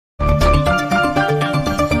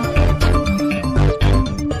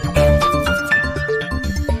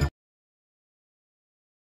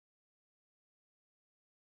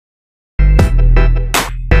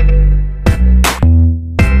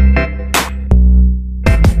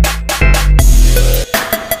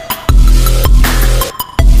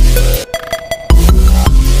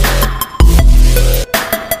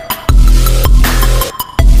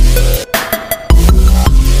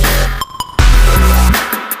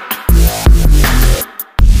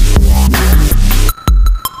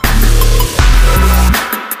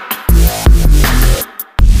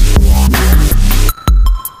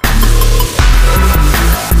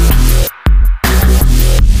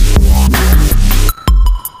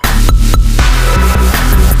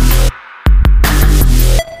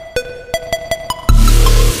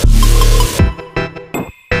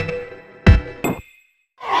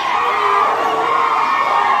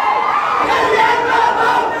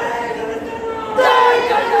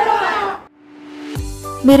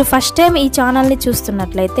మీరు first time ఈ ఛానల్ని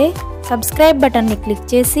చూస్తున్నట్లయితే సబ్స్క్రైబ్ బటన్ని క్లిక్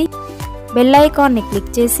చేసి బెల్ ఐకాన్ని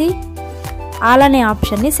క్లిక్ చేసి ఆల్ అనే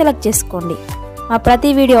ఆప్షన్ని సెలెక్ట్ చేసుకోండి. మా ప్రతి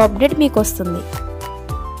వీడియో అప్డేట్ మీకు వస్తుంది.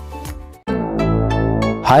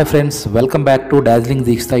 Hi friends, welcome back to Darjeeling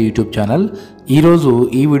Dikshita YouTube channel. ఈరోజు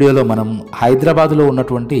ఈ వీడియోలో మనం హైదరాబాద్లో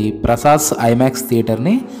ఉన్నటువంటి ప్రసాద్ ఐమాక్స్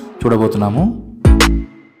థియేటర్ని చూడబోతున్నాము.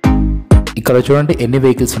 ఇక్కడ చూడండి ఎన్ని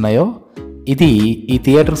వెహికల్స్ ఉన్నాయో. ఇది ఈ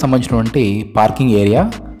థియేటర్కి సంబంధించినటువంటి పార్కింగ్ ఏరియా.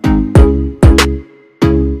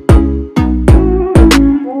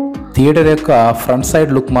 థియేటర్ యొక్క ఫ్రంట్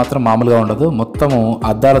సైడ్ లుక్ మాత్రం మామూలుగా ఉండదు. మొత్తము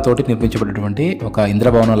అద్దాలతోటి నిర్మించబడినటువంటి ఒక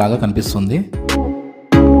ఇంద్రభవనం లాగా కనిపిస్తుంది.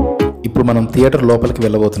 ఇప్పుడు మనం థియేటర్ లోపలికి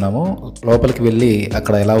వెళ్ళబోతున్నాము. లోపలికి వెళ్ళి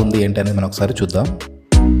అక్కడ ఎలా ఉంది ఏంటి అనేది మనం ఒకసారి చూద్దాం.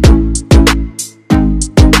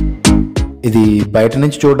 ఇది బయట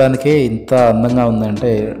నుంచి చూడడానికే ఇంత అందంగా ఉందంటే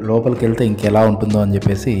లోపలికి వెళ్తే ఇంకెలా ఉంటుందో అని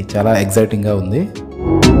చెప్పేసి చాలా ఎగ్జైటింగ్గా ఉంది.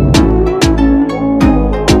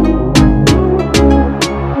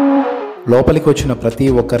 లోపలికి వచ్చిన ప్రతి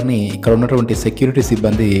ఒక్కరిని ఇక్కడ ఉన్నటువంటి సెక్యూరిటీ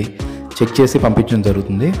సిబ్బంది చెక్ చేసి పంపించడం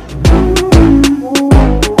జరుగుతుంది.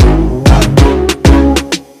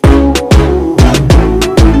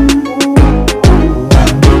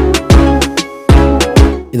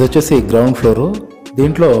 ఇది వచ్చేసి గ్రౌండ్ ఫ్లోరు.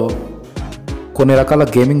 దీంట్లో కొన్ని రకాల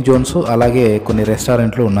గేమింగ్ జోన్స్ అలాగే కొన్ని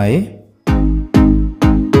రెస్టారెంట్లు ఉన్నాయి.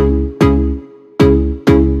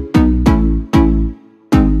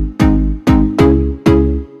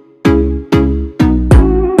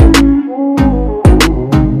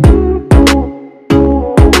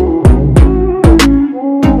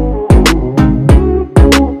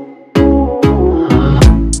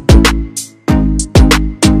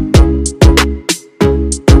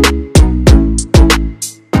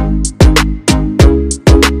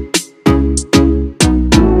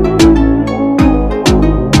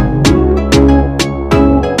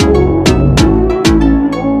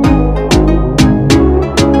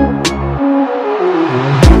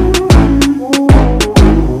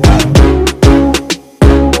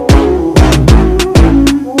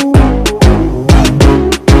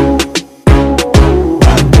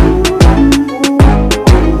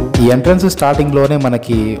 ఈ ఎంట్రన్స్ స్టార్టింగ్లోనే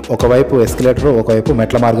మనకి ఒకవైపు ఎస్కలేటర్ ఒకవైపు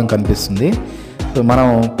మెట్ల మార్గం కనిపిస్తుంది. సో మనం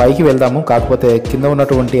పైకి వెళ్దాము. కాకపోతే కింద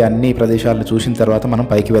ఉన్నటువంటి అన్ని ప్రదేశాలను చూసిన తర్వాత మనం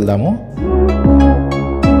పైకి వెళ్దాము.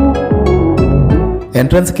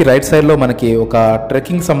 ఎంట్రన్స్కి రైట్ సైడ్లో మనకి ఒక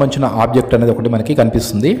ట్రెక్కింగ్ సంబంధించిన ఆబ్జెక్ట్ అనేది ఒకటి మనకి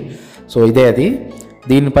కనిపిస్తుంది. సో ఇదే అది.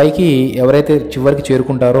 దీనిపైకి ఎవరైతే చివరికి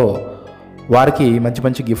చేరుకుంటారో వారికి మంచి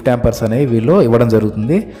మంచి గిఫ్ట్ హ్యాంపర్స్ అనేవి వీళ్ళు ఇవ్వడం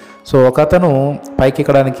జరుగుతుంది. సో ఒక అతను పైకి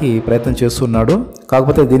ఎక్కడానికి ప్రయత్నం చేస్తున్నాడు.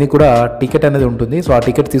 కాకపోతే దీనికి కూడా టికెట్ అనేది ఉంటుంది. సో ఆ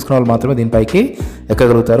టికెట్ తీసుకున్న వాళ్ళు మాత్రమే దీనిపైకి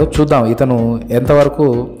ఎక్కగలుగుతారు. చూద్దాం ఇతను ఎంతవరకు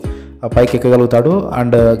పైకి ఎక్కగలుగుతాడు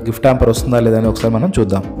అండ్ గిఫ్ట్ హ్యాంపర్ వస్తుందా లేదా అని ఒకసారి మనం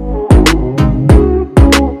చూద్దాం.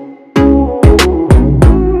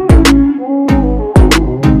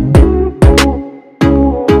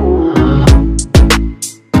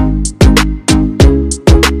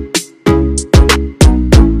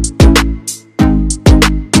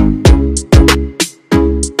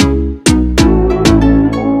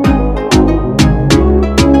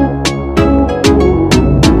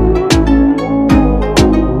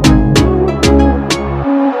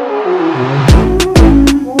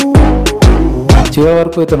 చివరి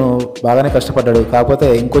వరకు ఇతను బాగానే కష్టపడ్డాడు. కాకపోతే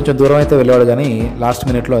ఇంకొంచెం దూరం అయితే వెళ్ళాడు, కానీ లాస్ట్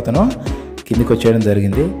మినిట్లో అతను కిందికి వచ్చేయడం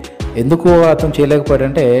జరిగింది. ఎందుకు అతను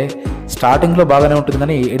చేయలేకపోయాడంటే స్టార్టింగ్లో బాగానే ఉంటుంది,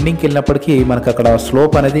 కానీ ఎండింగ్కి వెళ్ళినప్పటికీ మనకు అక్కడ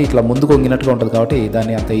స్లోప్ అనేది ఇట్లా ముందుకు వంగినట్టుగా ఉంటుంది. కాబట్టి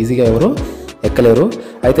దాన్ని అంత ఈజీగా ఎవరు ఎక్కలేరు.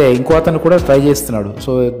 అయితే ఇంకో అతను కూడా ట్రై చేస్తున్నాడు.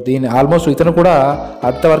 సో దీన్ని ఆల్మోస్ట్ ఇతను కూడా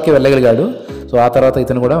అంతవరకే వెళ్ళగలిగాడు. సో ఆ తర్వాత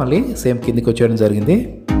ఇతను కూడా మళ్ళీ సేమ్ కిందికి వచ్చేయడం జరిగింది.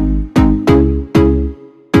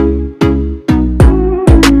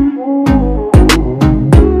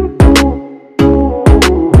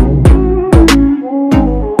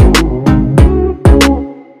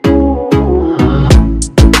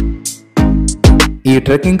 ఈ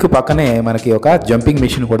ట్రెక్కింగ్ పక్కనే మనకి ఒక జంపింగ్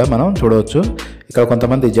మిషన్ కూడా మనం చూడవచ్చు. ఇక్కడ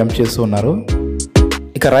కొంతమంది జంప్ చేస్తూ ఉన్నారు.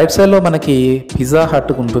 ఇక రైట్ సైడ్లో మనకి పిజ్జా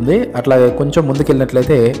హట్ ఉంటుంది. అట్లాగే కొంచెం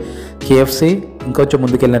ముందుకెళ్ళినట్లయితే KFC, ఇంకొంచెం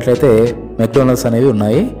ముందుకెళ్ళినట్లయితే మెక్డొనాల్డ్స్ అనేవి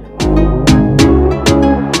ఉన్నాయి.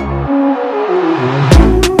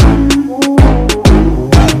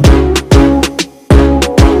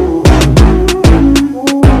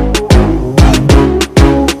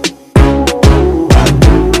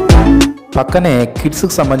 పక్కనే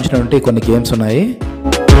కిడ్స్కి సంబంధించినటువంటి కొన్ని గేమ్స్ ఉన్నాయి.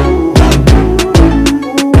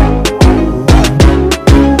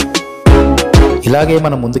 ఇలాగే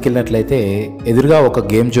మనం ముందుకెళ్ళినట్లయితే ఎదురుగా ఒక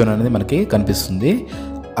గేమ్ జోన్ అనేది మనకి కనిపిస్తుంది.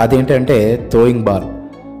 అదేంటంటే థ్రోయింగ్ బాల్.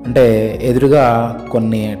 అంటే ఎదురుగా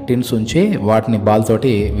కొన్ని టిన్స్ ఉంచి వాటిని బాల్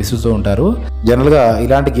తోటి విసురుతూ ఉంటారు. జనరల్గా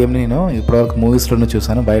ఇలాంటి గేమ్ని నేను ఇప్పటివరకు మూవీస్లోనే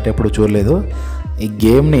చూసాను, బయట ఎప్పుడు చూడలేదు. ఈ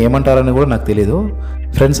గేమ్ని ఏమంటారని కూడా నాకు తెలియదు.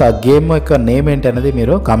 ఫ్రెండ్స్, ఆ గేమ్ యొక్క నేమ్ ఏంటి అనేది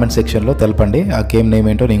మీరు కామెంట్ సెక్షన్లో తెలపండి. ఆ గేమ్ నేమ్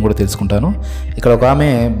ఏంటో నేను కూడా తెలుసుకుంటాను. ఇక్కడ ఒక ఆమె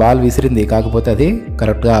బాల్ విసిరింది, కాకపోతే అది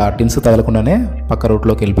కరెక్ట్గా టిన్స్ తగలకుండానే పక్క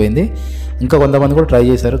రూట్లోకి వెళ్ళిపోయింది. ఇంకా కొంతమంది కూడా ట్రై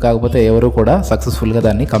చేశారు, కాకపోతే ఎవరు కూడా సక్సెస్ఫుల్గా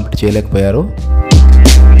దాన్ని కంప్లీట్ చేయలేకపోయారు.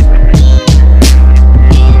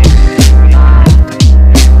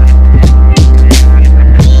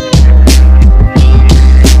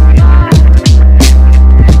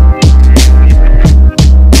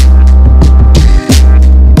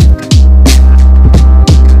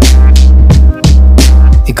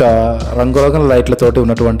 ఇక రంగురంగుల లైట్లతోటి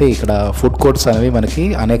ఉన్నటువంటి ఇక్కడ ఫుడ్ కోర్ట్స్ అనేవి మనకి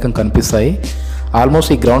అనేకం కనిపిస్తాయి.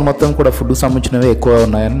 ఆల్మోస్ట్ ఈ గ్రౌండ్ మొత్తం కూడా ఫుడ్కి సంబంధించినవి ఎక్కువ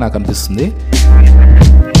ఉన్నాయని నాకు అనిపిస్తుంది.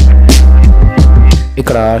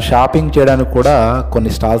 ఇక్కడ షాపింగ్ చేయడానికి కూడా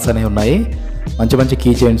కొన్ని స్టాల్స్ అనేవి ఉన్నాయి. మంచి మంచి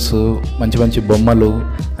కీ చైన్స్, మంచి మంచి బొమ్మలు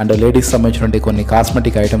అండ్ లేడీస్ సంబంధించినటువంటి కొన్ని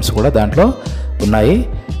కాస్మెటిక్ ఐటమ్స్ కూడా దాంట్లో ఉన్నాయి.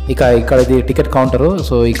 ఇక్కడ ఇది టికెట్ కౌంటరు.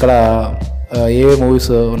 సో ఇక్కడ ఏ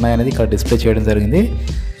మూవీస్ ఉన్నాయనేది ఇక్కడ డిస్ప్లే చేయడం జరిగింది.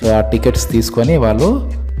 సో ఆ టికెట్స్ తీసుకొని వాళ్ళు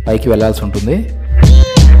పైకి వెళ్ళాల్సి ఉంటుంది.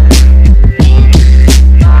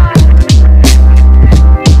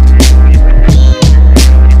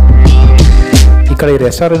 ఇక్కడ ఈ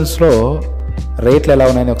రెస్టారెంట్స్లో రేట్లు ఎలా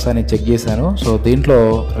ఉన్నాయని ఒకసారి నేను చెక్ చేశాను. సో దీంట్లో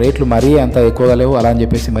రేట్లు మరీ అంత ఎక్కువగా లేవు, అలా అని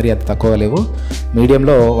చెప్పేసి మరీ అంత తక్కువగా లేవు,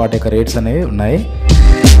 మీడియంలో వాటి యొక్క రేట్స్ అనేవి ఉన్నాయి.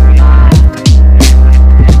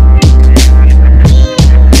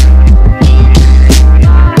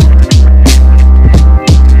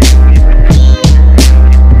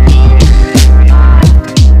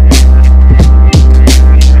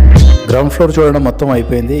 గ్రౌండ్ ఫ్లోర్ చూడడం మొత్తం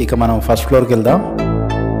అయిపోయింది. ఇక మనం ఫస్ట్ ఫ్లోర్కి వెళ్దాం.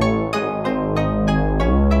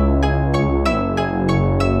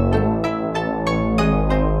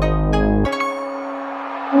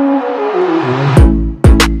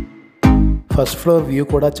 ఫస్ట్ ఫ్లోర్ వ్యూ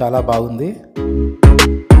కూడా చాలా బాగుంది.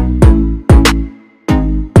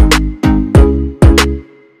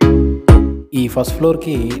 ఈ ఫస్ట్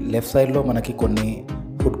ఫ్లోర్కి లెఫ్ట్ సైడ్లో మనకి కొన్ని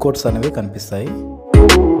ఫుడ్ కోర్ట్స్ అనేవి కనిపిస్తాయి.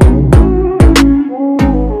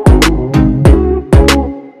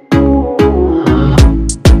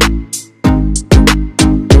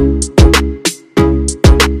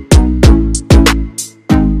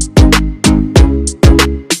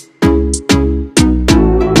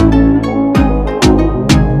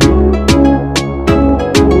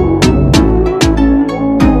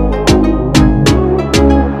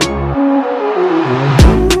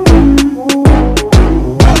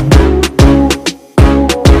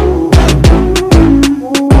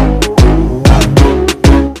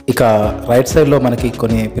 ఇక రైట్ సైడ్లో మనకి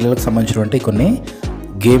కొన్ని పిల్లలకు సంబంధించినటువంటి కొన్ని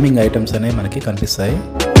గేమింగ్ ఐటమ్స్ అనేవి మనకి కనిపిస్తాయి.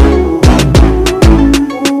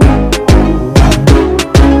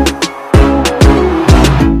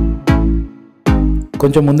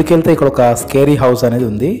 కొంచెం ముందుకెళ్తే ఇక్కడ ఒక స్కేరీ హౌస్ అనేది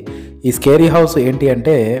ఉంది. ఈ స్కేరీ హౌస్ ఏంటి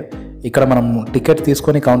అంటే, ఇక్కడ మనం టికెట్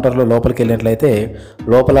తీసుకొని కౌంటర్లో లోపలికి వెళ్ళినట్లయితే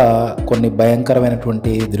లోపల కొన్ని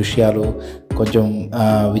భయంకరమైనటువంటి దృశ్యాలు, కొంచెం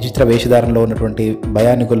విచిత్ర వేషధారణలో ఉన్నటువంటి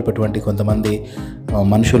భయాన్ని కొలిపేటువంటి కొంతమంది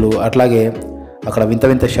మనుషులు, అట్లాగే అక్కడ వింత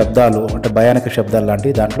వింత శబ్దాలు అంటే భయానక శబ్దాలు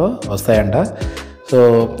లాంటివి దాంట్లో వస్తాయంట. సో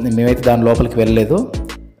మేమైతే దాని లోపలికి వెళ్ళలేదు.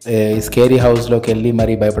 ఈ స్కేరీ హౌస్లోకి వెళ్ళి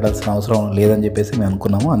మరీ భయపడాల్సిన అవసరం లేదని చెప్పేసి మేము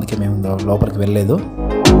అనుకున్నాము, అందుకే మేము లోపలికి వెళ్ళలేదు.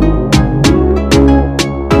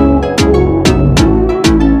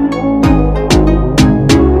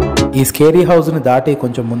 ఈ స్కేరీ హౌస్ని దాటి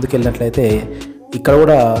కొంచెం ముందుకు వెళ్ళినట్లయితే ఇక్కడ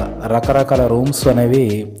కూడా రకరకాల రూమ్స్ అనేవి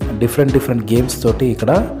డిఫరెంట్ గేమ్స్ తోటి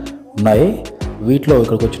ఇక్కడ ఉన్నాయి. వీటిలో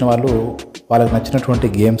ఇక్కడికి వచ్చిన వాళ్ళు వాళ్ళకి నచ్చినటువంటి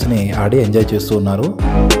గేమ్స్ని ఆడి ఎంజాయ్ చేస్తూ ఉన్నారు.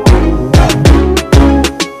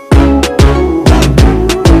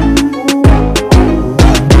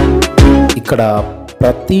 ఇక్కడ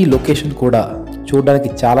ప్రతి లొకేషన్ కూడా చూడడానికి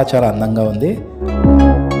చాలా అందంగా ఉంది.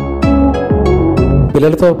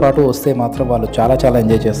 పిల్లలతో పాటు వస్తే మాత్రం వాళ్ళు చాలా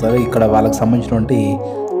ఎంజాయ్ చేస్తారు. ఇక్కడ వాళ్ళకి సంబంధించినటువంటి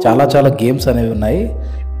చాలా గేమ్స్ అనేవి ఉన్నాయి.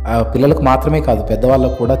 పిల్లలకు మాత్రమే కాదు,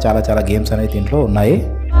 పెద్దవాళ్ళకు కూడా చాలా గేమ్స్ అనేవి దీంట్లో ఉన్నాయి.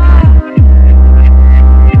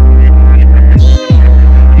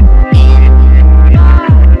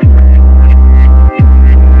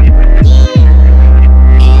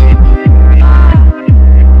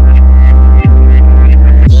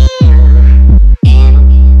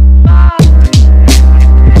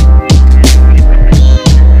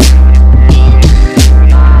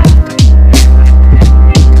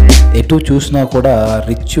 ఎటు చూసినా కూడా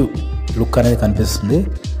రిచ్ లుక్ అనేది కనిపిస్తుంది.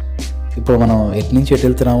 ఇప్పుడు మనం ఎటు నుంచి ఎటు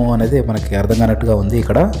వెళ్తున్నాము అనేది మనకి అర్థం కానట్టుగా ఉంది.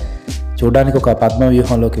 ఇక్కడ చూడడానికి ఒక పద్మ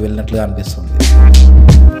వ్యూహంలోకి వెళ్ళినట్లుగా అనిపిస్తుంది.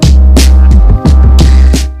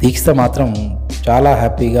 దీక్ష మాత్రం చాలా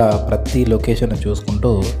హ్యాపీగా ప్రతి లొకేషన్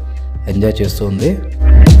చూసుకుంటూ ఎంజాయ్ చేస్తూ ఉంది.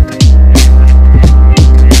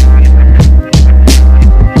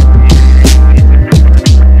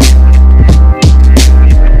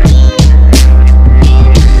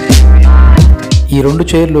 ఈ 2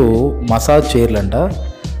 చైర్లు మసాజ్ చైర్లు అంట.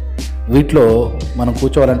 వీటిలో మనం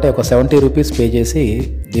కూర్చోవాలంటే ఒక 70 రూపీస్ పే చేసి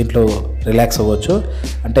దీంట్లో రిలాక్స్ అవ్వచ్చు.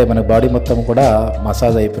 అంటే మన బాడీ మొత్తం కూడా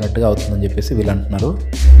మసాజ్ అయిపోయినట్టుగా అవుతుందని చెప్పేసి వీళ్ళు అంటున్నారు.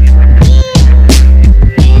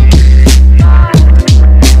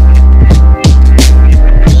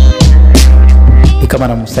 ఇక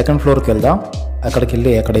మనం సెకండ్ ఫ్లోర్కి వెళ్దాం. అక్కడికి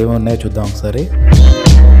వెళ్ళి అక్కడ ఏమి ఉన్నాయో చూద్దాం ఒకసారి.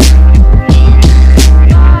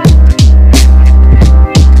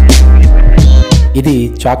 ఇది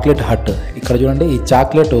చాక్లెట్ హట్. ఇక్కడ చూడండి, ఈ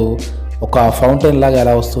చాక్లెట్ ఒక ఫౌంటైన్ లాగా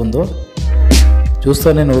ఎలా వస్తుందో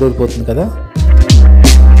చూస్తూనే నోరూరిపోతుంది కదా.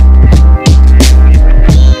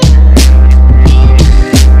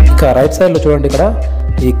 ఇక రైట్ సైడ్లో చూడండి, ఇక్కడ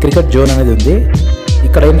ఈ క్రికెట్ జోన్ అనేది ఉంది.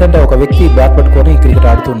 ఇక్కడ ఏంటంటే ఒక వ్యక్తి బ్యాట్ పట్టుకొని క్రికెట్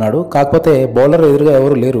ఆడుతున్నాడు. కాకపోతే బౌలర్ ఎదురుగా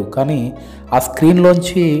ఎవరు లేరు, కానీ ఆ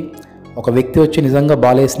స్క్రీన్లోంచి ఒక వ్యక్తి వచ్చి నిజంగా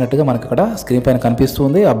బాల్ వేసినట్టుగా మనకి ఇక్కడ స్క్రీన్ పైన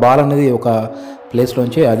కనిపిస్తుంది. ఆ బాల్ అనేది ఒక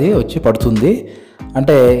ప్లేస్లోంచి అది వచ్చి పడుతుంది.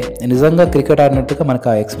 అంటే నిజంగా క్రికెట్ ఆడినట్టుగా మనకు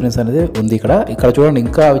ఆ ఎక్స్పీరియన్స్ అనేది ఉంది ఇక్కడ. ఇక్కడ చూడండి,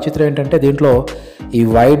 ఇంకా విచిత్రం ఏంటంటే దీంట్లో ఈ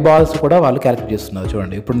వైడ్ బాల్స్ కూడా వాళ్ళు క్యాల్కులేట్ చేస్తున్నారు.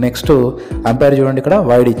 చూడండి, ఇప్పుడు నెక్స్ట్ అంపైర్ చూడండి, ఇక్కడ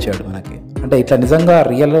వైడ్ ఇచ్చాడు మనకి. అంటే ఇట్లా నిజంగా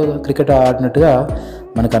రియల్ క్రికెట్ ఆడినట్టుగా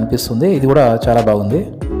మనకు అనిపిస్తుంది. ఇది కూడా చాలా బాగుంది.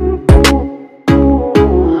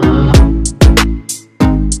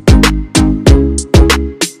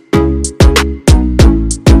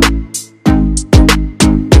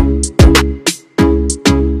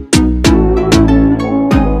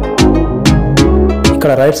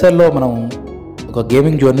 ఇక్కడ రైట్ సైడ్లో మనం ఒక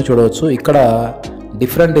గేమింగ్ జోన్ని చూడవచ్చు. ఇక్కడ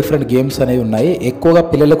డిఫరెంట్ గేమ్స్ అనేవి ఉన్నాయి. ఎక్కువగా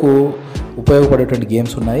పిల్లలకు ఉపయోగపడేటువంటి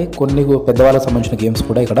గేమ్స్ ఉన్నాయి. కొన్ని పెద్దవాళ్ళకు సంబంధించిన గేమ్స్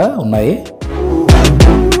కూడా ఇక్కడ ఉన్నాయి.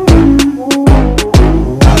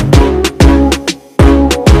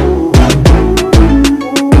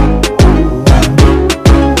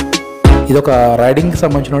 ఇదొక రైడింగ్కి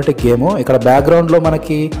సంబంధించినటువంటి గేము. ఇక్కడ బ్యాక్గ్రౌండ్లో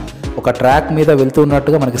మనకి ఒక ట్రాక్ మీద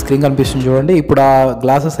వెళ్తున్నట్టుగా మనకి స్క్రీన్ కనిపిస్తుంది చూడండి. ఇప్పుడు ఆ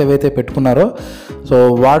గ్లాసెస్ ఏవైతే పెట్టుకున్నారో సో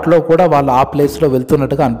వాటిలో కూడా వాళ్ళు ఆ ప్లేస్లో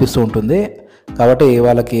వెళ్తున్నట్టుగా అనిపిస్తూ ఉంటుంది. కాబట్టి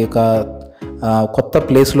వాళ్ళకి ఒక కొత్త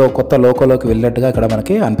ప్లేస్లో కొత్త లోకంలోకి వెళ్ళినట్టుగా ఇక్కడ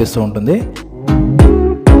మనకి అనిపిస్తూ ఉంటుంది.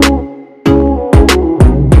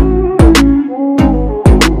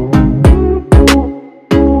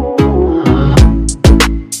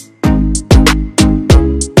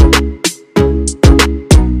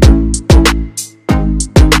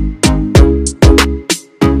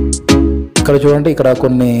 ఇక్కడ చూడండి, ఇక్కడ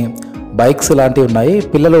కొన్ని బైక్స్ లాంటివి ఉన్నాయి.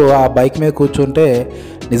 పిల్లలు ఆ బైక్ మీద కూర్చుంటే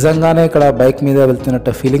నిజంగానే ఇక్కడ బైక్ మీద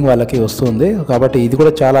వెళ్తున్నట్టు ఫీలింగ్ వాళ్ళకి వస్తుంది. కాబట్టి ఇది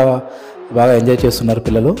కూడా చాలా బాగా ఎంజాయ్ చేస్తున్నారు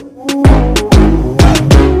పిల్లలు.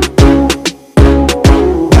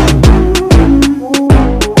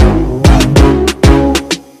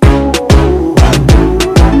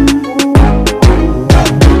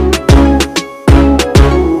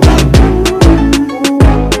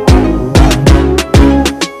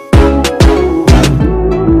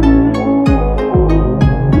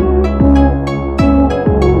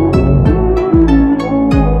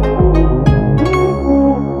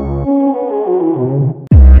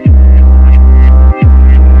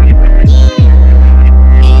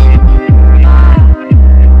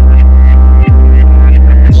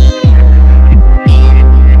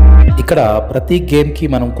 ఇక్కడ ప్రతి గేమ్కి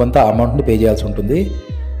మనం కొంత అమౌంట్ని పే చేయాల్సి ఉంటుంది.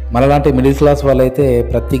 మనలాంటి మిడిల్ క్లాస్ వాళ్ళైతే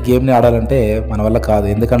ప్రతి గేమ్ని ఆడాలంటే మన వల్ల కాదు.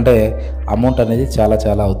 ఎందుకంటే అమౌంట్ అనేది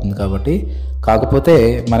చాలా అవుతుంది కాబట్టి. కాకపోతే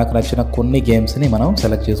మనకు నచ్చిన కొన్ని గేమ్స్ని మనం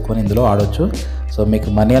సెలెక్ట్ చేసుకొని ఇందులో ఆడవచ్చు. సో మీకు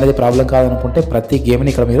మనీ అనేది ప్రాబ్లం కాదనుకుంటే ప్రతి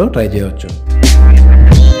గేమ్ని ఇక్కడ మీరు ట్రై చేయవచ్చు.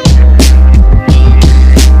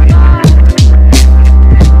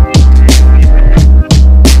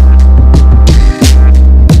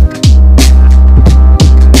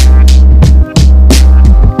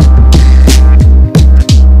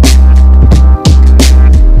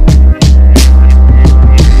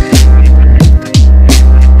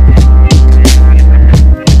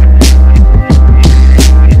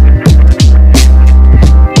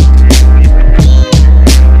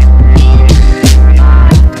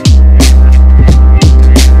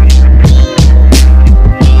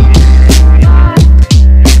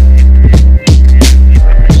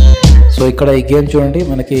 సో ఇక్కడ ఈ గేమ్ చూడండి,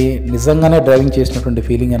 మనకి నిజంగానే డ్రైవింగ్ చేసినటువంటి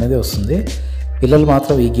ఫీలింగ్ అనేది వస్తుంది. పిల్లలు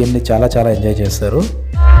మాత్రం ఈ గేమ్ని చాలా ఎంజాయ్ చేస్తారు.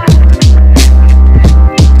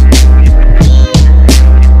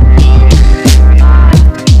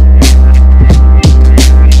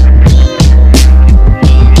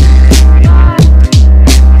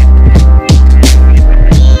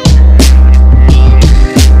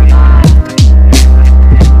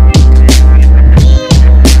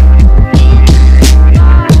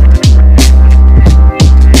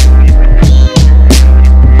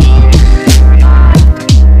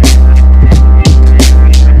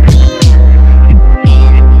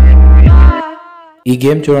 ఈ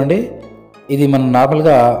గేమ్ చూడండి, ఇది మనం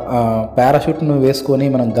నార్మల్గా పారాషూట్ను వేసుకొని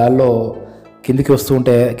మనం గాల్లో కిందికి వస్తూ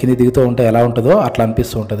ఉంటే, కింది దిగుతూ ఉంటే ఎలా ఉంటుందో అట్లా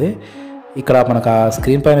అనిపిస్తూ ఉంటుంది. ఇక్కడ మనకు ఆ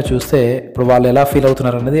స్క్రీన్ పైన చూస్తే ఇప్పుడు వాళ్ళు ఎలా ఫీల్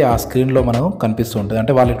అవుతున్నారు అనేది ఆ స్క్రీన్లో మనం కనిపిస్తూ ఉంటుంది.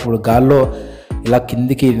 అంటే వాళ్ళు ఇప్పుడు గాల్లో ఇలా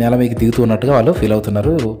కిందికి నేల మీదకి దిగుతూ ఉన్నట్టుగా వాళ్ళు ఫీల్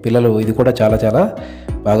అవుతున్నారు. పిల్లలు ఇది కూడా చాలా చాలా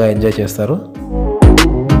బాగా ఎంజాయ్ చేస్తారు.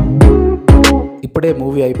 ఇప్పుడే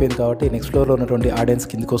మూవీ అయిపోయింది కాబట్టి నెక్స్ట్ ఫ్లోర్లో ఉన్నటువంటి ఆడియన్స్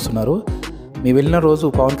కిందికి వస్తున్నారు. మేము వెళ్ళిన రోజు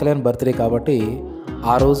పవన్ కళ్యాణ్ బర్త్డే కాబట్టి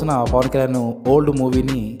ఆ రోజున పవన్ కళ్యాణ్ ఓల్డ్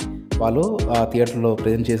మూవీని వాళ్ళు ఆ థియేటర్లో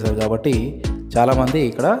ప్రజెంట్ చేశారు కాబట్టి చాలామంది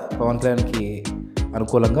ఇక్కడ పవన్ కళ్యాణ్కి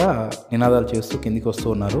అనుకూలంగా నినాదాలు చేస్తూ కిందికి వస్తూ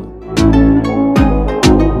ఉన్నారు.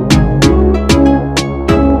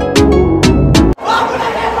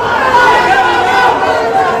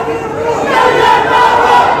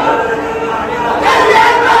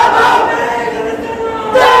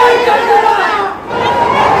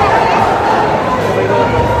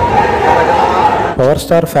 పవర్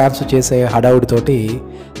స్టార్ ఫ్యాన్స్ చేసే హడావుడితోటి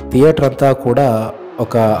థియేటర్ అంతా కూడా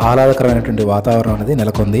ఒక ఆహ్లాదకరమైనటువంటి వాతావరణం అనేది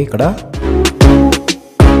నెలకొంది. ఇక్కడ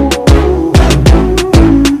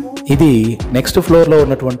ఇది నెక్స్ట్ ఫ్లోర్లో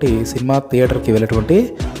ఉన్నటువంటి సినిమా థియేటర్కి వెళ్ళేటువంటి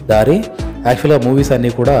దారి. యాక్చువల్గా మూవీస్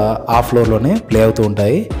అన్నీ కూడా ఆ ఫ్లోర్లోనే ప్లే అవుతూ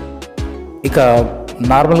ఉంటాయి. ఇక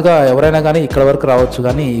నార్మల్గా ఎవరైనా కానీ ఇక్కడ వరకు రావచ్చు,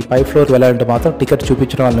 కానీ ఈ పై ఫ్లోర్కి వెళ్ళాలంటే మాత్రం టికెట్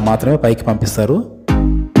చూపించిన వాళ్ళని మాత్రమే పైకి పంపిస్తారు.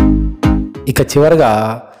 ఇక చివరిగా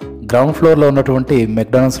గ్రౌండ్ ఫ్లోర్లో ఉన్నటువంటి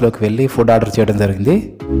మెక్డానల్డ్స్లోకి వెళ్ళి ఫుడ్ ఆర్డర్ చేయడం జరిగింది.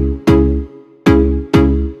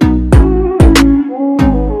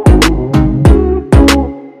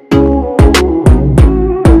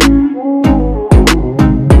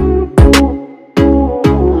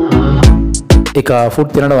 ఇక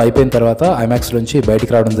ఫుడ్ తినడం అయిపోయిన తర్వాత ఐమాక్స్ నుంచి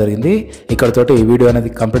బయటికి రావడం జరిగింది. ఇక్కడతోటి ఈ వీడియో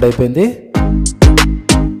అనేది కంప్లీట్ అయిపోయింది.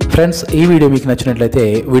 ఫ్రెండ్స్, ఈ వీడియో మీకు నచ్చినట్లయితే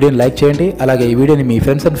వీడియోని లైక్ చేయండి. అలాగే ఈ వీడియోని మీ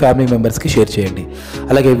ఫ్రెండ్స్ అండ్ ఫ్యామిలీ మెంబర్స్కి షేర్ చేయండి.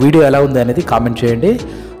 అలాగే వీడియో ఎలా ఉంది అనేది కామెంట్ చేయండి.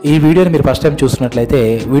 ఈ వీడియోని మీరు ఫస్ట్ టైం చూస్తున్నట్లయితే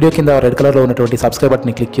వీడియో కింద రెడ్ కలర్లో ఉన్నటువంటి సబ్స్క్రైబ్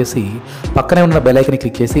బటన్ని క్లిక్ చేసి పక్కనే ఉన్న బెల్ ఐకాన్ని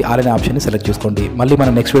క్లిక్ చేసి ఆల్ అనే ఆప్షన్ని సెలెక్ట్ చేసుకోండి. మళ్ళీ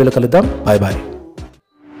మనం నెక్స్ట్ వీడియోలో కలుద్దాం. Bye bye.